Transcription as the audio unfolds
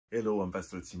Hello, I'm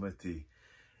Pastor Timothy.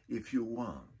 If you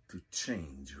want to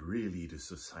change really the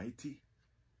society,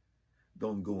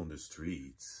 don't go on the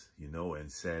streets, and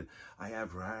say, I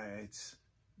have rights,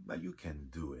 but you can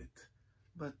do it.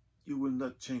 But you will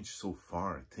not change so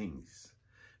far things,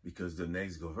 because the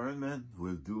next government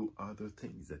will do other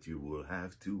things that you will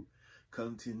have to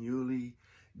continually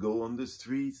go on the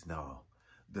streets. Now,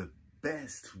 the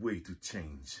best way to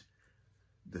change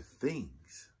the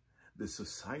things, the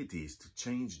society, is to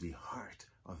change the heart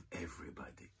of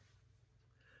everybody.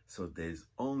 So there's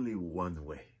only one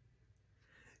way.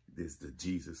 There's the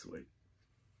Jesus way.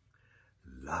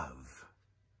 Love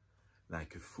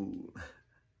like a fool.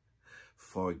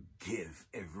 Forgive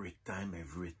every time,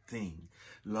 everything.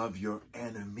 Love your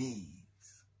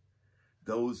enemies.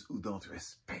 Those who don't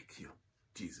respect you,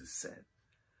 Jesus said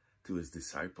to his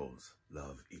disciples,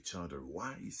 love each other.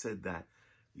 Why he said that?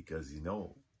 Because he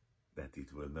knows that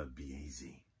it will not be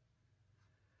easy.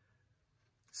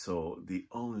 So the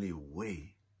only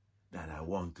way that I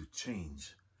want to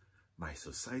change my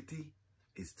society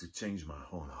is to change my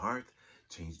own heart,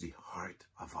 change the heart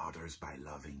of others by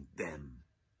loving them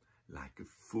like a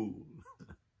fool.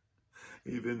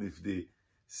 Even if they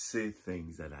say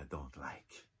things that I don't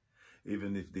like,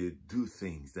 even if they do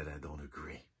things that I don't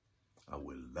agree, I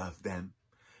will love them,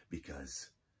 because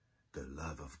the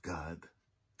love of God,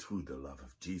 through the love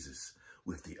of Jesus,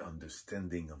 with the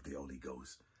understanding of the Holy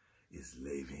Ghost, is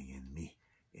living in me,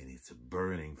 and it's a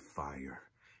burning fire,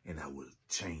 and I will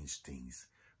change things,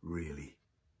 really.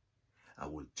 I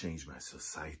will change my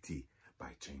society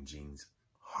by changing the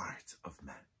heart of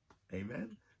man.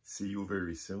 Amen. See you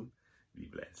very soon. Be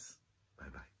blessed.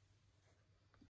 Bye-bye.